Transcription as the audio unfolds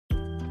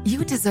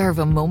You deserve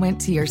a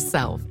moment to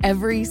yourself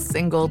every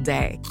single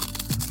day.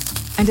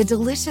 And a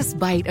delicious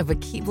bite of a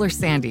Keebler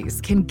Sandies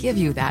can give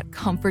you that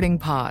comforting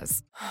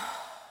pause.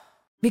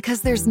 Because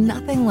there's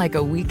nothing like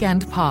a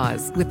weekend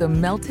pause with the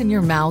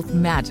melt-in-your-mouth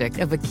magic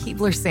of a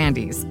Keebler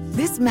Sandies.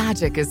 This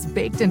magic is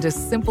baked into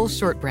simple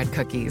shortbread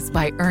cookies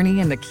by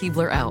Ernie and the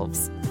Keebler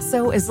Elves.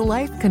 So as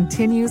life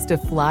continues to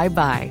fly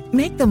by,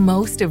 make the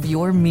most of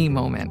your me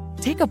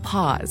moment. Take a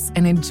pause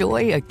and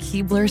enjoy a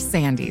Keebler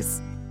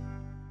Sandies.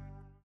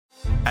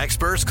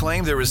 Experts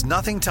claim there is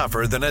nothing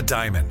tougher than a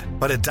diamond.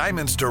 But at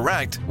Diamonds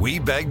Direct, we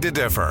beg to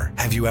differ.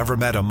 Have you ever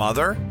met a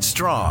mother?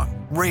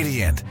 Strong,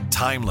 radiant,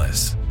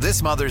 timeless.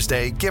 This Mother's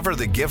Day, give her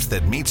the gift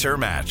that meets her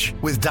match.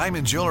 With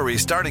diamond jewelry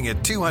starting at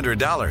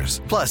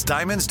 $200. Plus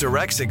Diamonds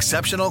Direct's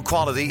exceptional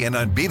quality and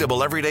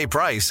unbeatable everyday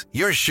price,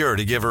 you're sure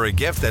to give her a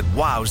gift that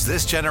wows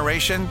this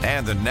generation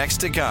and the next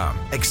to come.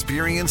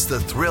 Experience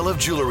the thrill of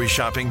jewelry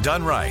shopping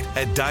done right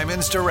at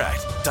Diamonds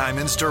Direct.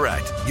 Diamonds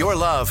Direct. Your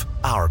love,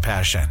 our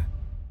passion.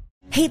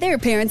 Hey there,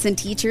 parents and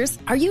teachers.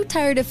 Are you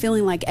tired of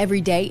feeling like every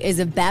day is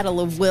a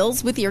battle of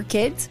wills with your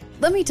kids?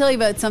 Let me tell you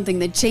about something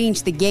that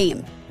changed the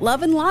game.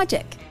 Love and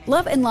Logic.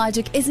 Love and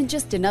Logic isn't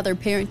just another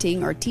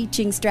parenting or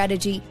teaching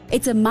strategy.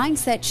 It's a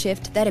mindset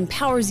shift that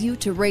empowers you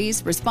to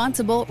raise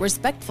responsible,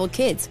 respectful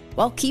kids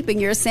while keeping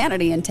your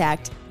sanity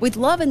intact. With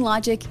Love and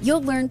Logic,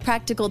 you'll learn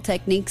practical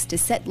techniques to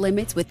set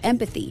limits with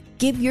empathy,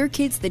 give your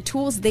kids the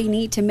tools they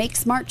need to make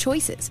smart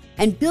choices,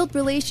 and build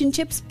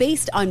relationships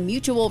based on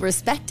mutual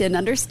respect and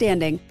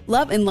understanding.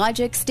 Love and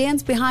Logic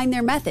stands behind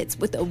their methods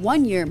with a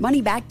 1-year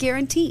money-back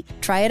guarantee.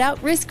 Try it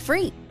out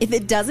risk-free. If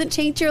it doesn't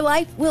change your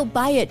life, we'll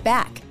buy it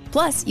back.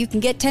 Plus, you can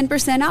get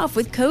 10% off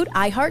with code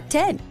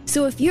IHEART10.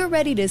 So if you're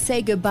ready to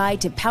say goodbye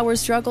to power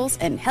struggles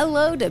and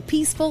hello to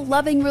peaceful,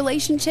 loving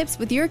relationships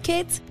with your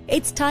kids,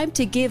 it's time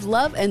to give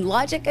Love and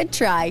Logic a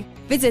try.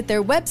 Visit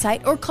their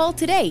website or call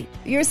today.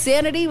 Your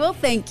sanity will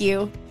thank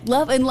you.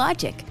 Love and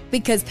Logic,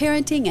 because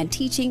parenting and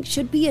teaching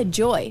should be a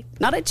joy,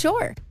 not a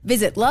chore.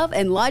 Visit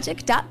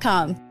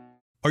loveandlogic.com.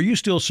 Are you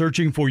still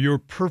searching for your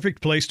perfect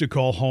place to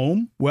call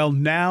home? Well,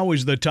 now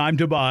is the time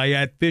to buy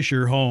at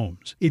Fisher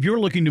Homes. If you're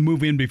looking to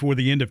move in before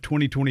the end of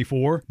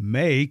 2024,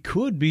 May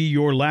could be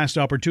your last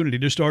opportunity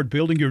to start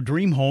building your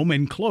dream home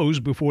and close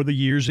before the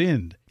year's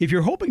end. If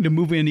you're hoping to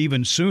move in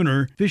even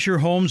sooner, Fisher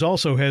Homes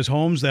also has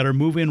homes that are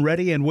move-in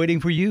ready and waiting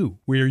for you,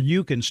 where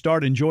you can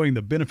start enjoying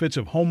the benefits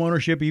of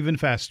homeownership even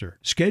faster.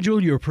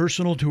 Schedule your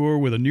personal tour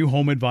with a new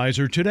home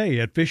advisor today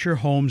at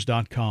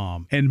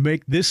FisherHomes.com and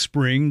make this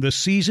spring the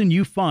season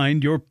you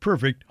find your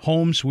perfect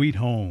home sweet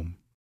home.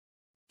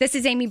 This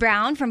is Amy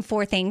Brown from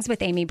 4 Things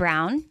with Amy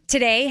Brown.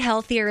 Today,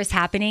 healthier is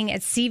happening at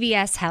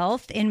CVS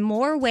Health in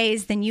more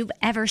ways than you've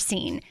ever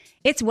seen.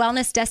 It's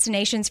wellness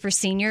destinations for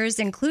seniors,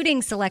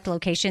 including select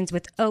locations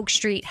with Oak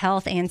Street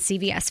Health and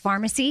CVS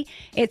Pharmacy.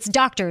 It's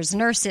doctors,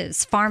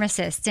 nurses,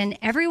 pharmacists, and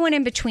everyone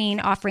in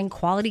between offering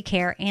quality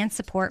care and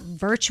support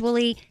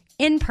virtually,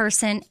 in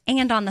person,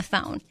 and on the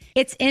phone.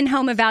 It's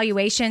in-home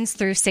evaluations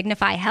through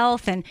Signify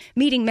Health and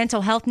meeting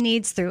mental health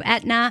needs through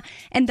Aetna.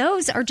 And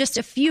those are just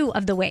a few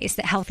of the ways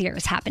that healthier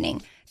is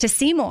happening. To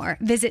see more,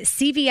 visit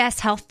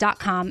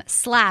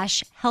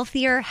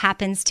cvshealth.com/healthier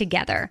happens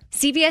together.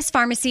 CVS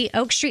Pharmacy,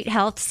 Oak Street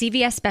Health,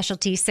 CVS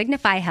Specialty,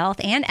 Signify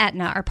Health, and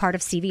Aetna are part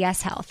of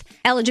CVS Health.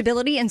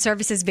 Eligibility and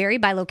services vary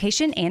by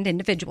location and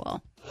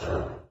individual.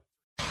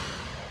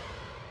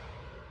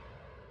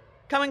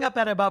 Coming up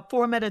at about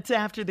 4 minutes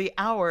after the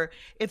hour,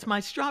 it's my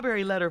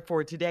strawberry letter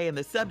for today, and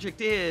the subject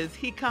is,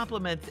 he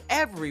compliments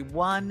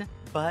everyone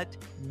but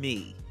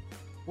me.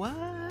 What?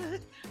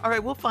 All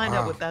right, we'll find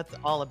out what that's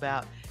all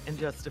about in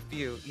just a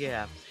few.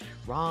 Yeah,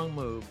 wrong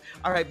move.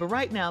 All right, but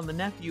right now, the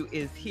nephew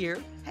is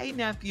here. Hey,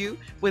 nephew,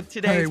 with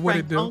today's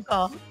prank phone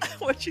call.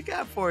 What you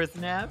got for us,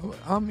 Neff?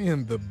 I'm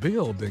in the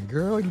building,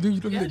 girl. Do you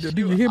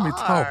you hear me are.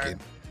 talking?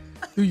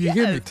 Do you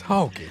hear me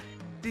talking?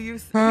 Do you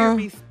hear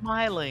me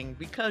smiling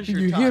because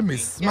you're talking? You hear me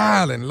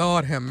smiling? Yes.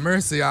 Lord have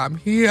mercy, I'm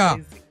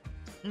here.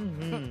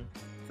 Mm-hmm.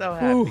 So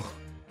happy.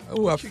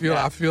 Ooh, I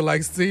feel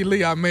like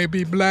Celie. I may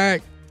be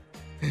black.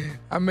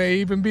 I may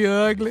even be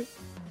ugly.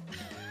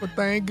 But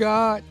thank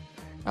God,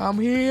 I'm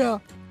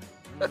here.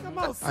 Come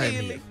on,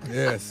 Celie.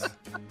 Yes.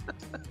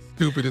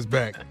 Stupid is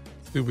back.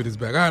 Stupid is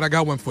back. All right, I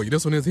got one for you.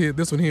 This one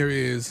here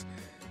is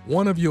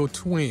one of your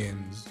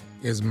twins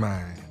is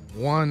mine.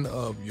 One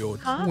of your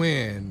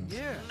twins.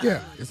 Yeah.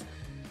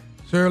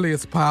 Surely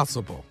it's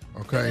possible,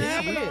 okay?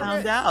 Yeah, we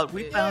found out.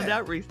 We found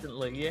out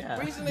recently,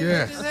 Recently,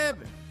 what just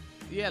happened?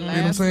 Yeah,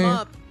 last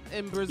month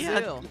in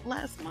Brazil. Yeah,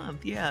 last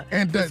month, yeah.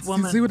 And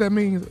see what that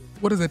means?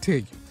 What does that tell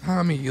you?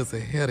 Tommy is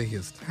ahead of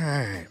his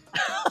time.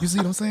 You see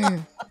what I'm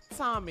saying?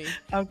 Tommy,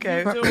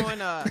 okay. You're doing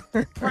a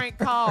prank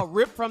call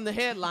ripped from the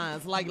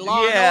headlines like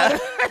Law and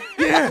Order.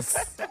 Yes.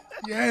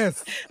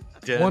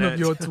 One of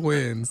your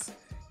twins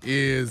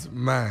is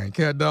mine.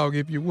 Cat dog,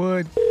 if you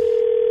would.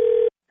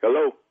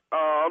 Hello.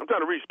 I'm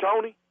trying to reach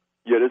Tony.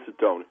 Yeah, this is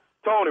Tony.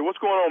 Tony, what's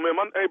going on, man?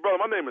 Hey, brother,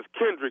 my name is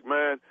Kendrick,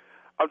 man.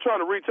 I'm trying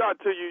to reach out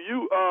to you.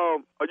 You are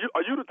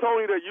you the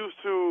Tony that used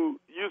to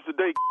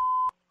date?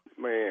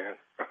 Man,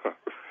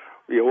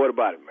 yeah. What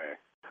about it, man?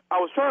 I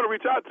was trying to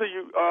reach out to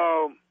you.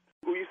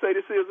 Who you say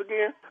this is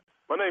again?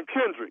 My name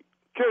Kendrick.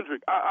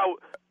 Kendrick, I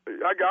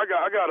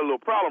got a little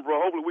problem,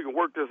 bro. Hopefully we can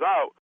work this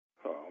out.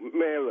 Oh,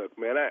 man, look,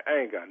 man, I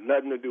ain't got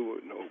nothing to do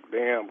with no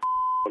damn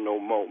no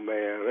more,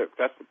 man.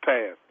 That's the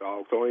past,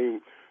 dog. So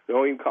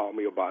don't even call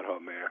me about her,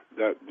 man.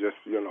 That just,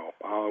 I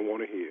don't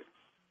want to hear.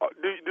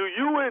 Do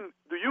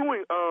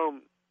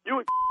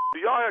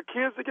y'all have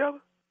kids together?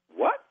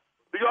 What?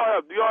 Do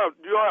y'all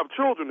have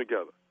children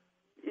together?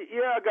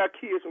 Yeah, I got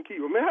kids and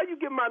kids. Man, how you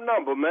get my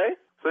number, man?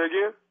 Say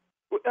again?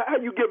 How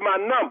you get my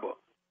number?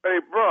 Hey,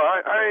 bro,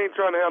 I ain't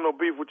trying to have no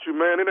beef with you,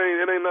 man. It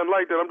ain't nothing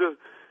like that. I'm just,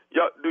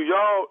 do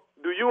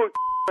you and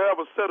have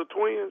a set of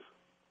twins?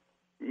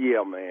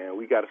 Yeah, man,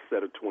 we got a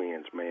set of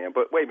twins, man.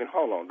 But wait a minute,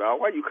 hold on, dog.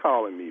 Why you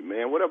calling me,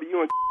 man? Whatever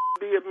you and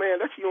did, man,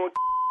 that's you and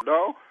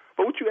dog.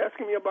 But what you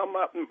asking me about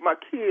my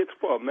kids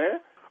for, man?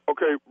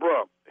 Okay,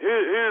 bro.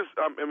 Here's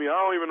I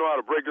don't even know how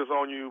to break this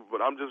on you, but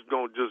I'm just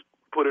gonna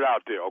put it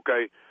out there,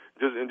 okay?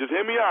 Just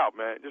hear me out,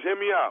 man. Just hear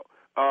me out.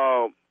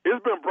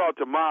 It's been brought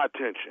to my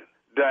attention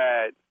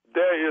that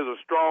there is a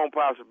strong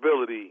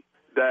possibility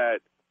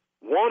that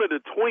one of the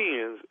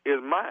twins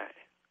is mine.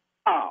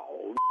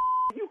 Oh,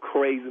 you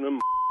crazy, man.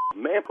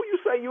 Who you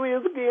say you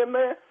is again,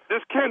 man?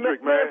 This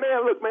Kendrick, man.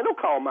 Man, look, man, don't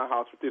call my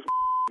house with this,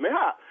 man.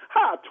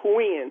 How a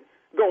twin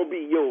gonna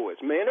be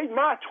yours, man? They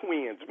my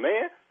twins,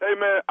 man. Hey,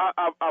 man,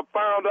 I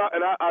found out,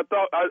 and I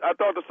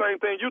thought the same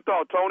thing you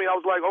thought, Tony. I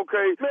was like,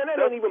 okay. Man, that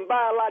ain't even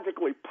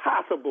biologically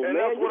possible, and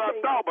man. That's what I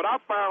thought, but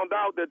I found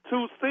out that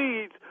two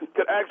seeds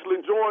could actually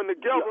join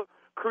together,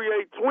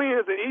 create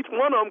twins, and each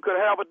one of them could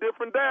have a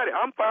different daddy.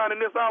 I'm finding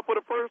this out for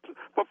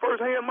first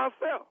hand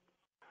myself.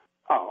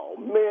 Oh,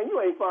 man, you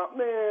ain't found,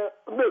 man.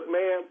 Look,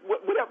 man,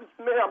 whatever,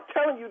 man, I'm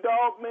telling you,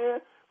 dog, man,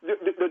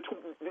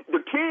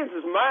 the kids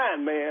is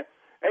mine, man.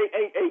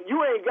 Hey,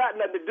 you ain't got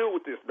nothing to do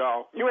with this,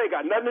 dog. You ain't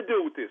got nothing to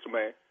do with this,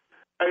 man.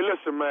 Hey,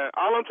 listen, man,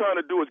 all I'm trying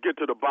to do is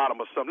get to the bottom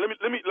of something. Let me,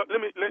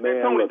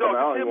 man, Tony, look,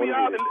 dog, hear me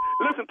out and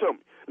listen to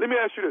me. Let me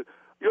ask you this.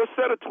 Your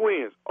set of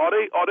twins, are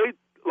they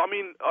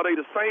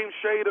the same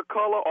shade of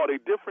color? Are they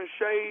different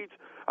shades?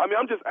 I mean,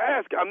 I'm just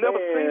asking. I've never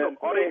seen them.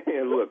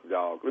 Look,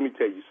 dog, let me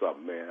tell you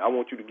something, man. I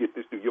want you to get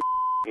this through your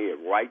head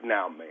right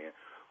now, man.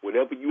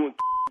 Whatever you and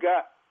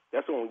got,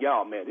 that's on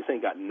y'all, man. This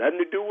ain't got nothing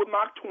to do with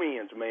my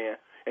twins, man.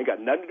 Ain't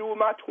got nothing to do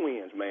with my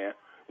twins, man.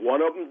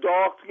 One of them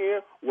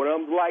dark-skinned, one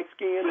of them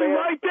light-skinned, man.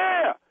 Right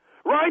there.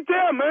 Right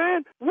there,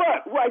 man.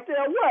 What? Right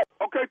there, what?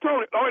 Okay,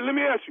 Tony, all right, let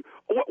me ask you.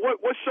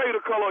 What shade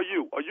of color are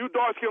you? Are you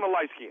dark-skinned or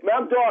light-skinned? Man,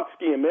 I'm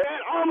dark-skinned, man.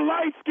 I'm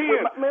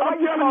light-skinned. I'm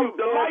telling you,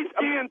 the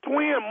light-skinned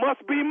twin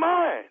must be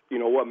mine. You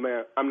know what,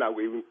 man? I'm not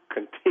going to even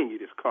continue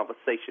this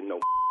conversation no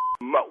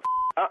more.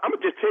 I'm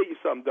going to just tell you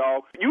something,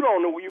 dog. You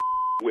don't know who you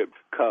with,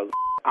 because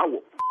I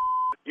will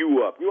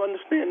you up. You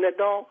understand that,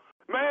 dog?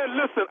 Man,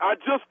 listen, I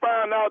just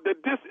found out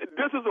that this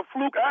is a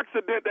fluke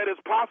accident that is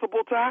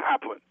possible to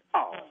happen.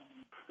 Oh.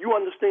 You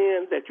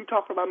understand that you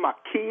talking about my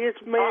kids,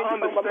 man? I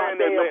understand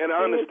that, man, and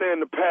I understand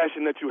the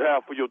passion that you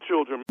have for your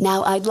children.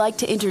 Now I'd like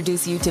to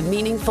introduce you to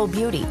Meaningful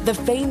Beauty, the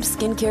famed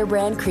skincare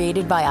brand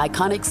created by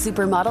iconic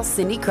supermodel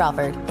Cindy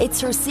Crawford.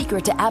 It's her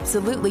secret to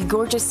absolutely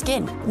gorgeous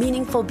skin.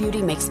 Meaningful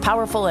Beauty makes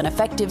powerful and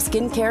effective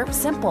skincare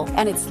simple,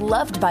 and it's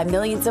loved by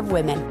millions of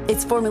women.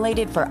 It's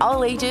formulated for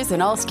all ages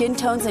and all skin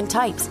tones and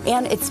types,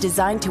 and it's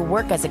designed to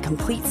work as a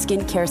complete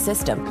skincare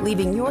system,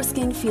 leaving your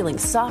skin feeling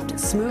soft,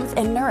 smooth,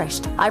 and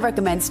nourished. I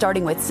recommend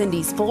starting with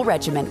Cindy's full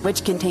regimen,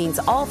 which contains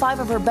all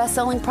 5 of her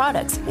best-selling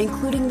products,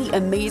 including the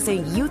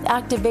amazing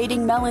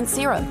youth-activating Melon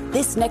Serum.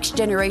 This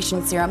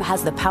next-generation serum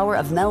has the power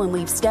of melon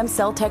leaf stem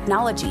cell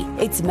technology.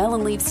 It's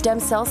melon leaf stem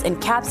cells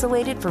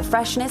encapsulated for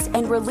freshness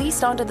and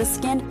released onto the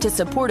skin to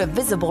support a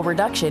visible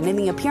reduction in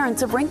the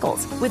appearance of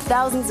wrinkles. With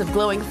thousands of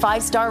glowing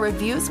 5-star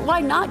reviews,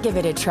 why not give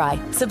it a try?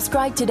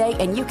 Subscribe today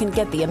and you can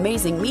get the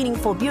amazing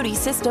Meaningful Beauty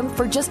system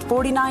for just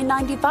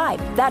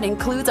 $49.95. That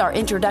includes our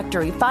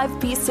introductory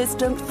 5-piece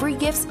system, free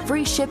gifts,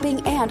 free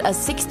shipping, and a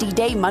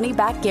 60-day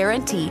money-back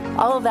guarantee.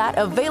 All of that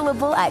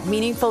available at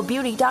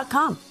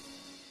meaningfulbeauty.com.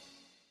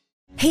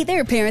 Hey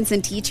there, parents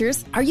and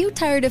teachers. Are you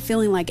tired of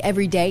feeling like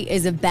every day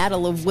is a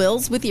battle of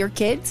wills with your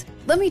kids?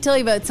 Let me tell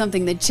you about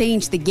something that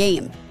changed the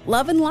game.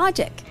 Love and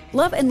Logic.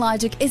 Love and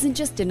Logic isn't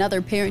just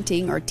another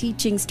parenting or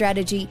teaching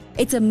strategy.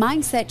 It's a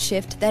mindset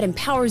shift that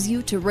empowers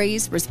you to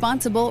raise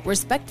responsible,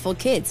 respectful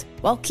kids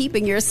while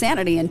keeping your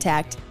sanity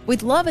intact.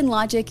 With Love and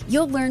Logic,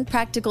 you'll learn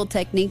practical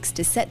techniques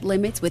to set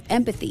limits with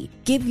empathy,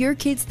 give your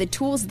kids the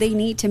tools they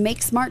need to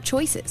make smart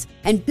choices,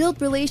 and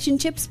build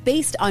relationships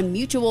based on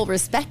mutual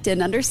respect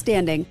and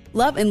understanding.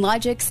 Love and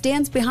Logic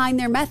stands behind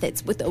their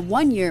methods with a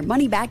 1-year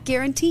money-back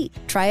guarantee.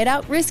 Try it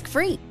out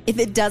risk-free. If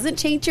it doesn't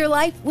change your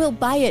life, we'll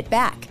buy it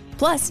back.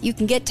 Plus, you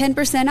can get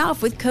 10%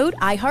 off with code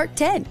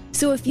IHEART10.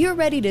 So if you're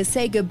ready to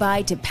say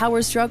goodbye to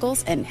power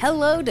struggles and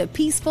hello to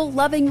peaceful,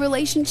 loving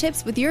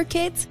relationships with your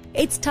kids,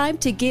 it's time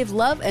to give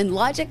Love and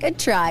Logic a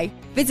try.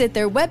 Visit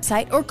their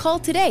website or call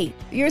today.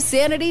 Your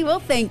sanity will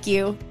thank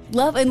you.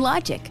 Love and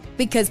Logic,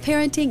 because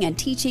parenting and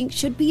teaching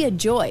should be a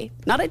joy,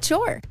 not a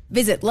chore.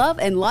 Visit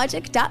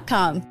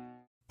loveandlogic.com.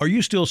 Are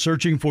you still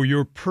searching for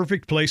your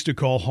perfect place to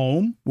call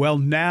home? Well,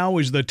 now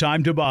is the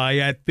time to buy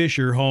at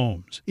Fisher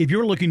Homes. If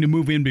you're looking to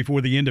move in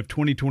before the end of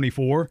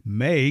 2024,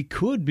 May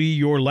could be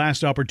your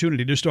last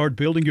opportunity to start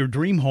building your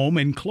dream home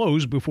and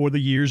close before the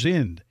year's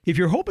end. If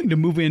you're hoping to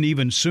move in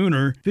even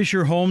sooner,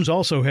 Fisher Homes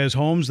also has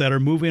homes that are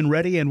move-in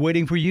ready and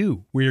waiting for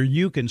you, where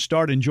you can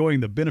start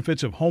enjoying the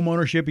benefits of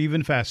homeownership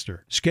even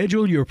faster.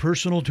 Schedule your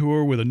personal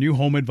tour with a new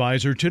home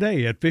advisor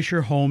today at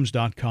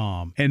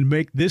FisherHomes.com and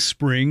make this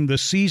spring the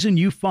season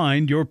you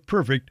find your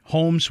perfect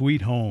home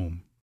sweet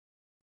home.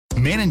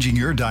 Managing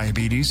your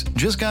diabetes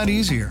just got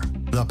easier.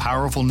 The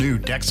powerful new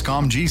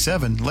Dexcom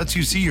G7 lets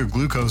you see your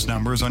glucose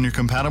numbers on your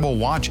compatible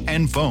watch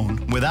and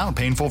phone without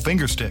painful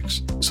finger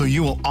sticks. So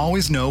you will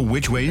always know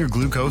which way your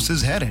glucose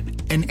is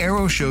headed. An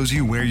arrow shows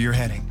you where you're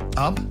heading,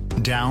 up,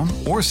 down,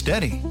 or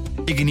steady.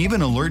 It can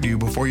even alert you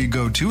before you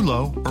go too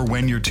low or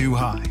when you're too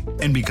high.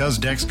 And because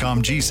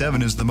Dexcom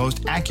G7 is the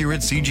most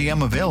accurate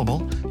CGM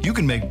available, you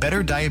can make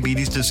better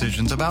diabetes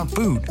decisions about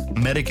food,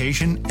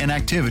 medication, and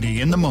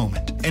activity in the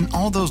moment. And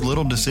all those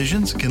little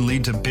decisions can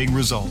lead to big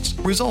results.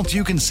 Results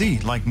you can see,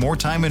 like more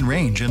time in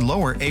range and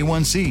lower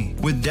A1C.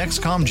 With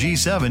Dexcom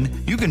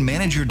G7, you can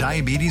manage your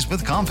diabetes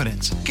with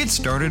confidence. Get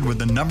started with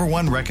the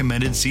 #1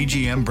 recommended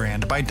CGM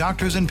brand by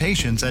doctors and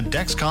patients at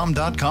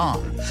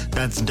Dexcom.com.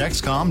 That's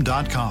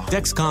Dexcom.com.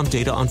 Dexcom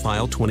data on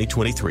file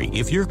 2023.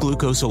 If your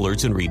glucose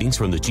alerts and readings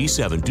from the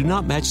G7 do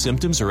not match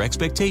symptoms or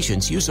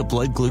expectations, use a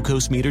blood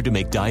glucose meter to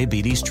make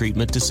diabetes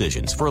treatment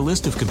decisions. For a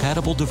list of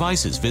compatible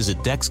devices, visit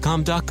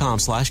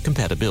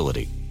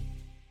Dexcom.com/compatibility.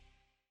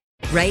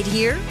 Right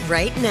here,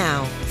 right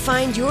now.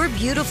 Find your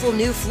beautiful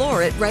new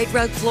floor at Right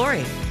Rug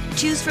Flooring.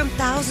 Choose from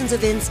thousands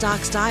of in-stock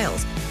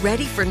styles,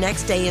 ready for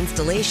next day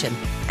installation,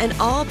 and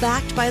all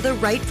backed by the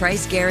right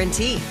price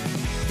guarantee.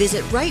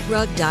 Visit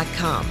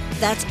rightrug.com.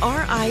 That's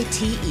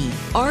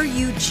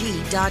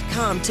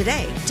RITERUG.com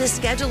today to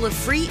schedule a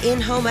free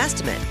in-home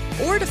estimate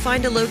or to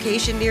find a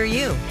location near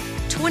you.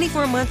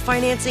 24-month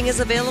financing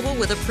is available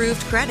with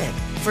approved credit.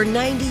 For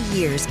 90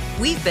 years,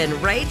 we've been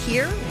right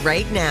here,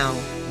 right now.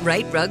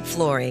 Right Rug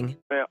Flooring.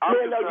 Man, I'm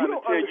just trying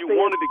to tell you,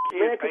 one of the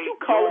kids ain't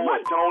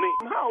yours, Tony.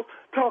 House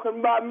talking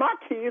about my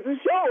kids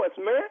is yours,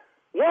 man.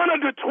 One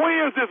of the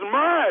twins is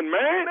mine,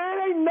 man. Man,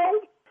 ain't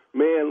no.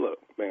 Man, look,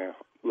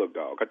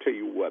 dog. I tell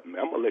you what, man.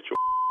 I'm gonna let you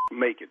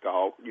make it,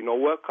 dog. You know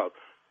what? 'Cause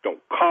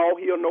don't call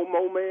here no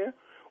more, man.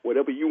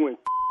 Whatever you and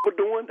are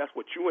doing, that's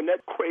what you and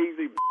that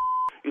crazy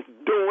is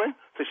doing.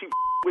 So she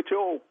with your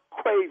old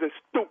crazy,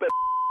 stupid.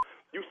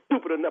 You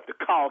stupid enough to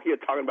call here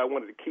talking about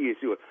one of the kids.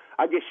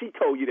 I guess she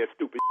told you that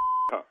stupid,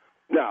 huh?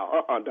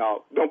 No,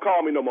 dog. Don't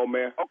call me no more,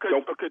 man. Okay,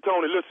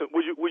 Tony. Listen,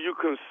 will you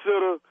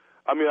consider?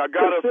 I mean, I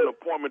got us an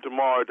appointment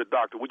tomorrow at the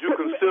doctor. Would you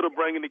consider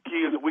bringing the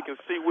kids so we can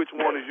see which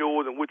one is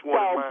yours and which one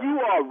is mine?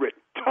 You are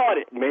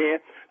retarded, man.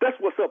 That's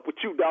what's up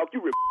with you, dog.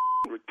 You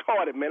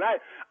retarded, man. I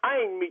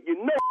ain't meet you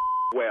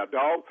nowhere,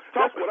 dog.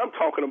 That's what I'm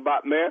talking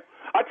about, man.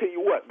 I tell you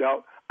what,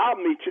 dog. I'll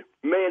meet you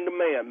man to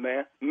man,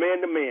 man.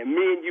 Man to man.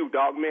 Me and you,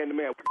 dog. Man to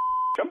man.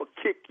 I'm going to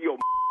kick your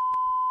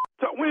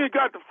We ain't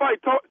got to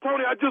fight,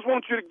 Tony. I just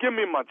want you to give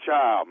me my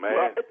child,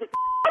 man.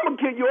 I'm going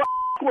to give you a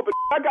whooping.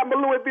 I got my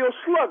Louisville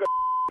Slugger,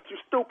 you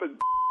stupid.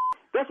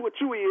 That's what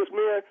you is,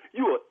 man.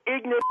 You an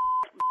ignorant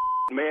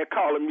man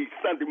calling me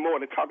Sunday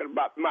morning talking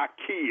about my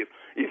kids.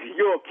 It's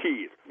your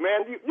kids.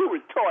 Man, you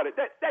retarded.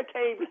 That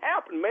can't even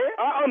happen, man.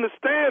 I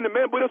understand it,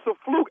 man, but it's a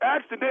fluke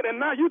accident, and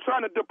now you're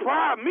trying to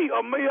deprive me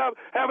of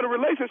having a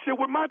relationship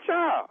with my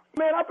child.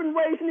 Man, I've been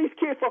raising these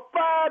kids for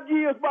 5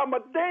 years by my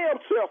damn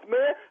self,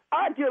 man.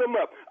 I get them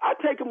up. I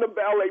take them to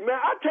ballet, man.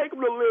 I take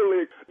them to Little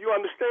League. You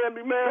understand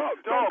me, man?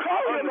 Don't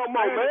call me no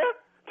more, man.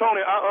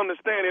 Tony, I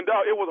understand, and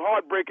dog, it was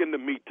heartbreaking to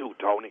me too,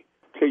 Tony.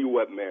 Tell you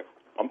what, man.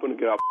 I'm gonna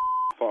get off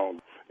the phone,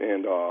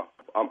 and I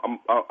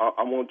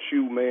want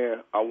you,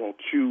 man. I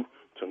want you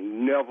to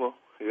never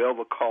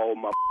ever call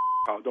my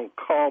house. Don't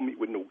call me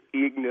with no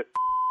ignorant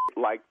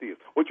like this.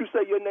 What you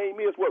say your name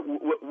is?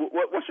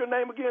 What's your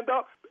name again,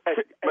 dog?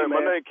 Hey, man,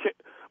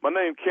 my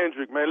name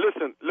Kendrick, man.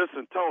 Listen,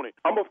 Tony.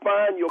 I'm gonna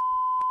find your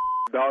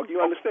dog.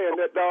 You understand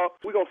that, dog?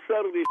 We gonna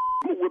settle this.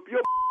 I'm gonna whip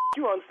your.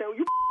 You understand what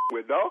you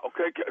with, dog?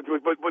 Okay,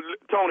 but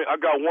Tony, I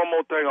got one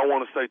more thing I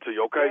want to say to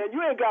you, okay? Man,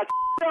 you ain't got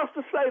else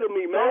to say to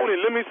me, man. Tony,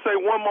 let me say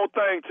one more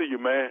thing to you,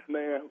 man.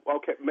 Man,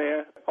 okay,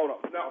 man. Hold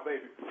on. Now,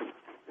 baby,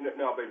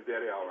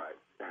 daddy, all right.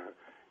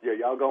 Yeah,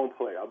 y'all gonna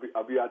play. I'll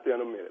be out there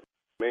in a minute.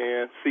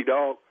 Man, see,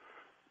 dog,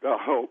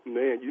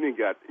 man, you done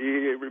got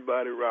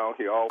everybody around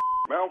here all.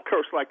 Man, I don't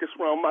curse like this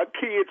around my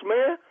kids,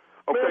 man.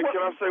 Okay, man,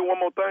 can I say one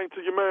more thing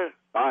to you, man?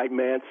 All right,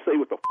 man, say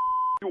what the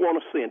you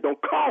want to say, and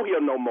don't call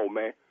here no more,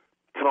 man.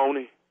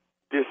 Tony,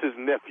 this is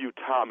nephew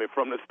Tommy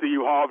from the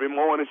Steve Harvey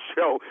Morning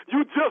Show.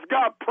 You just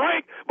got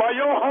pranked by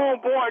your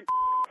homeboy.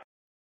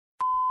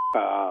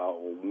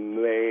 Oh,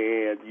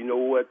 man. You know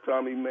what,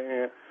 Tommy,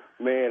 man?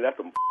 Man, that's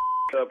some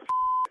up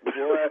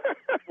boy,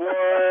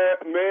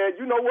 man.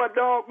 You know what,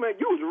 dog? Man,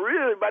 you was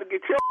really about to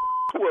get your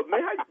whooped,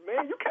 man.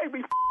 Man, you can't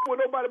be with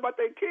nobody about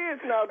their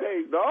kids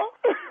nowadays, dog.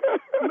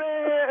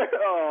 Man,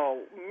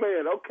 oh,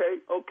 man, okay.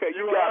 You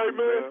got it,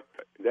 man.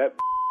 That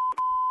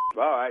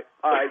All right.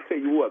 Tell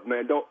you what,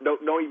 man. Don't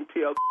even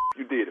tell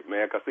you did it,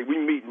 man. Cause see, we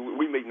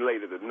meeting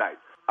later tonight.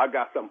 I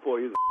got something for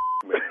you,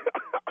 man.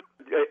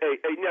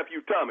 Hey,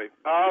 nephew Tommy.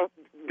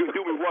 Do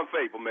me one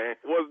favor, man.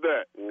 What's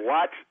that?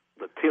 Watch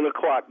the 10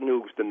 o'clock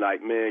news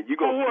tonight, man. You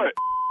gonna what?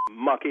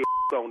 monkey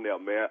on there,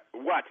 man.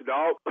 Watch it,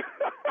 dog.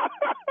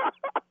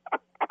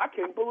 I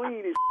can't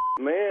believe this,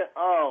 man.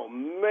 Oh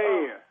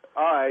man.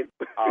 All right.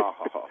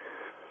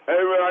 Hey,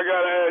 man, I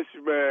gotta ask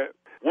you, man.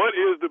 What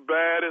is the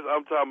baddest?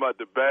 I'm talking about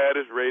the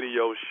baddest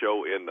radio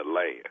show in the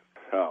land.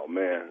 Oh,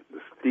 man, the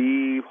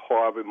Steve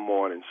Harvey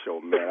Morning Show,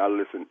 man. I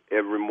listen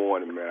every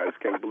morning, man. I just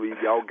can't believe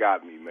y'all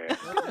got me, man.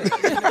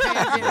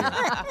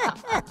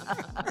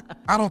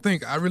 I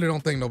really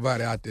don't think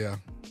nobody out there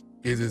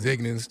is as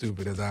ignorant and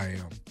stupid as I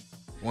am.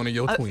 One of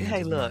your twins.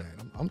 Hey, look,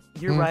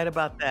 you're right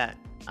about that.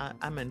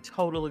 I'm in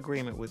total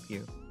agreement with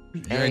you.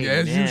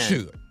 As you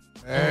should.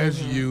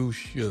 As you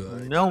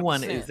should. No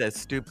one is as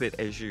stupid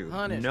as you.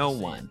 100%. No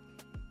one.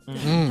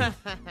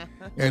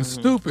 And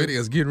stupid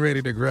is getting ready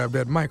to grab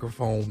that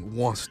microphone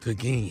once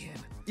again.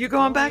 You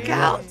going back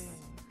out?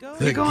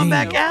 You going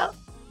back out?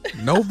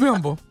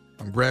 November,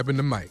 I'm grabbing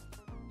the mic.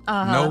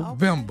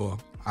 November,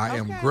 I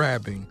am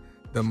grabbing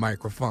the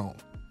microphone.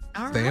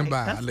 Stand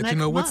by. I'll let you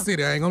know what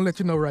city. I ain't going to let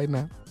you know right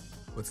now.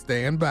 But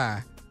stand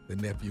by. The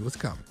nephew is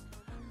coming.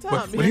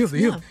 But here's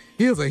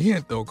a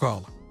hint, though,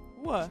 caller.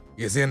 What?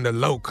 It's in the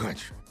low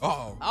country.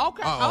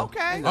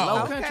 Okay. In the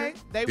low country?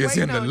 It's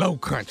in the low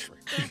country.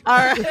 All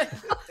right.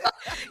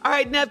 All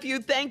right, nephew,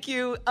 thank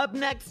you. Up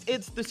next,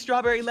 it's the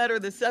Strawberry Letter.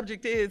 The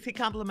subject is, he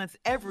compliments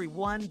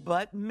everyone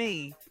but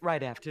me.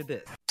 Right after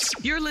this.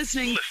 You're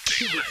listening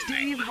to the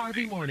Steve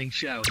Harvey Morning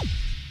Show.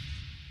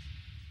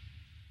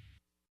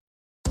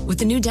 With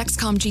the new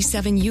Dexcom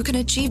G7, you can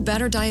achieve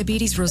better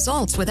diabetes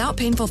results without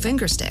painful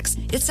finger sticks.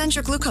 It sends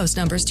your glucose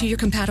numbers to your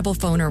compatible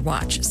phone or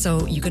watch,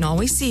 so you can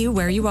always see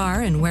where you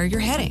are and where you're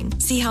heading.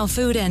 See how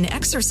food and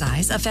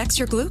exercise affects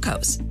your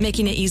glucose,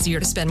 making it easier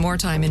to spend more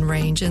time in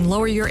range and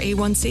lower your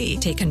A1C.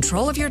 Take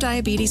control of your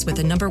diabetes with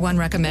the #1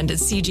 recommended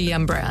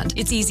CGM brand.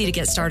 It's easy to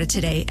get started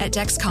today at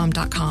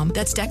Dexcom.com.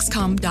 That's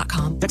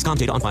Dexcom.com. Dexcom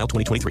data on file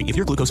 2023. If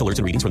your glucose alerts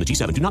and readings from the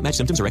G7 do not match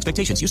symptoms or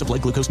expectations, use a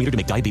blood glucose meter to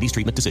make diabetes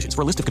treatment decisions.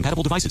 For a list of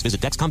compatible devices,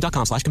 visit Dexcom.com/compatibility.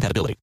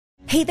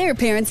 Hey there,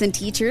 parents and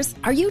teachers.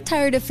 Are you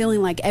tired of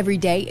feeling like every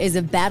day is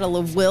a battle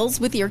of wills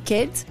with your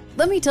kids?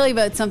 Let me tell you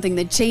about something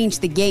that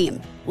changed the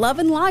game. Love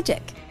and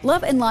Logic.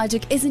 Love and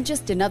Logic isn't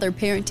just another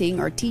parenting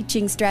or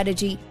teaching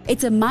strategy.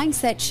 It's a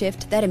mindset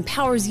shift that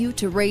empowers you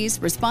to raise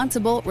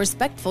responsible,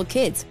 respectful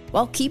kids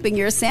while keeping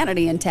your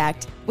sanity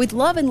intact. With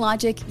Love and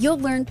Logic, you'll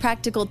learn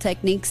practical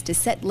techniques to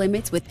set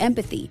limits with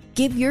empathy,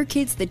 give your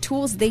kids the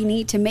tools they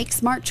need to make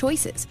smart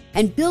choices,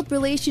 and build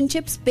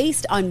relationships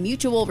based on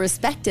mutual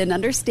respect and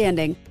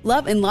understanding.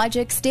 Love and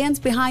Logic stands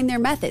behind their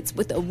methods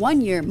with a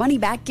 1-year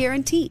money-back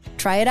guarantee.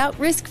 Try it out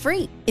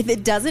risk-free. If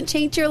it doesn't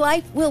change your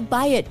life, we'll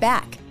buy it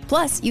back.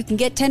 Plus, you can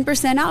get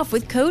 10% off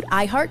with code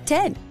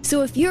IHEART10.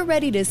 So if you're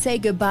ready to say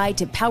goodbye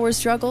to power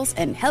struggles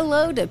and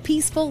hello to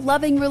peaceful,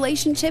 loving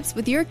relationships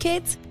with your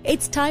kids,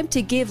 it's time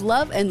to give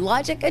Love and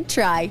Logic a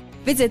try.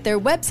 Visit their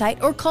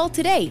website or call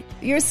today.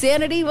 Your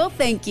sanity will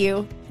thank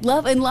you.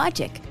 Love and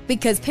Logic,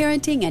 because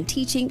parenting and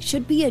teaching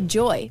should be a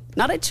joy,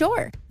 not a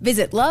chore.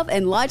 Visit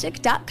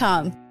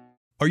loveandlogic.com.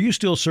 Are you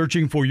still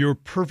searching for your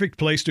perfect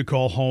place to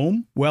call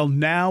home? Well,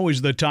 now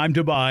is the time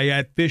to buy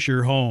at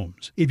Fisher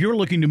Homes. If you're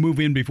looking to move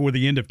in before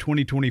the end of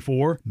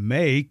 2024,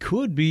 May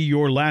could be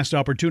your last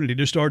opportunity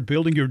to start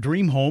building your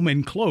dream home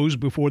and close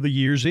before the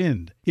year's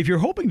end. If you're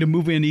hoping to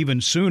move in even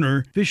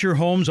sooner, Fisher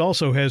Homes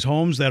also has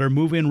homes that are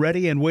move-in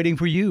ready and waiting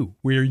for you,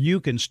 where you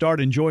can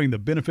start enjoying the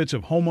benefits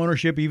of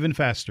homeownership even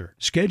faster.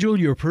 Schedule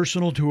your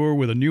personal tour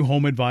with a new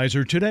home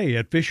advisor today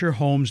at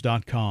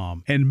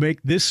FisherHomes.com and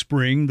make this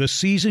spring the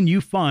season you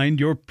find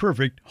your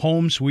perfect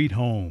home sweet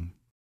home.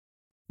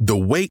 The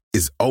wait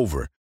is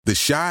over. The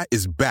Chi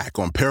is back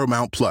on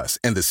Paramount Plus,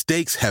 and the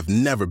stakes have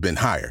never been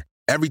higher.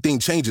 Everything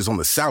changes on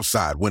the South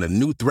Side when a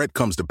new threat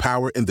comes to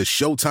power in the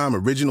Showtime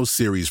original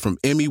series from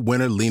Emmy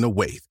winner Lena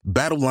Waithe.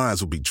 Battle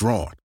lines will be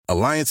drawn,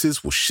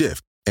 alliances will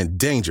shift, and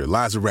danger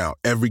lies around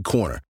every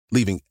corner,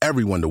 leaving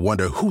everyone to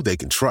wonder who they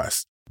can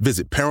trust.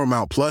 Visit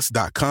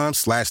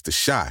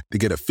ParamountPlus.com/The Chi to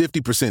get a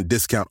 50%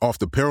 discount off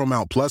the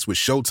Paramount Plus with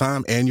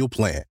Showtime annual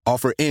plan.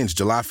 Offer ends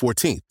July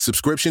 14th.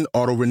 Subscription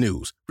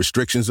auto-renews.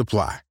 Restrictions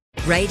apply.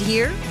 Right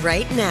here,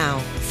 right now.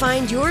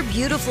 Find your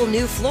beautiful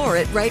new floor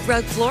at Right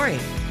Rug Flooring.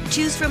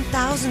 Choose from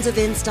thousands of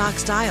in-stock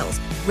styles,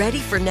 ready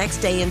for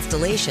next-day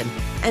installation,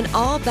 and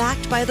all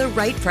backed by the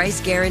right price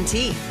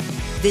guarantee.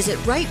 Visit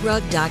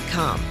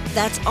rightrug.com.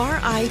 That's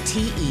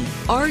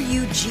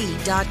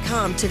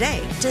RITERUG.com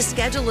today to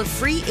schedule a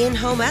free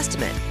in-home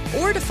estimate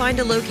or to find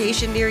a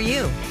location near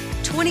you.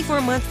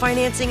 24-month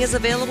financing is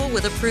available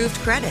with approved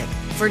credit.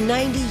 For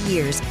 90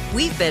 years,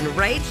 we've been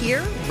right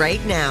here,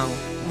 right now.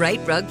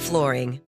 Right Rug Flooring.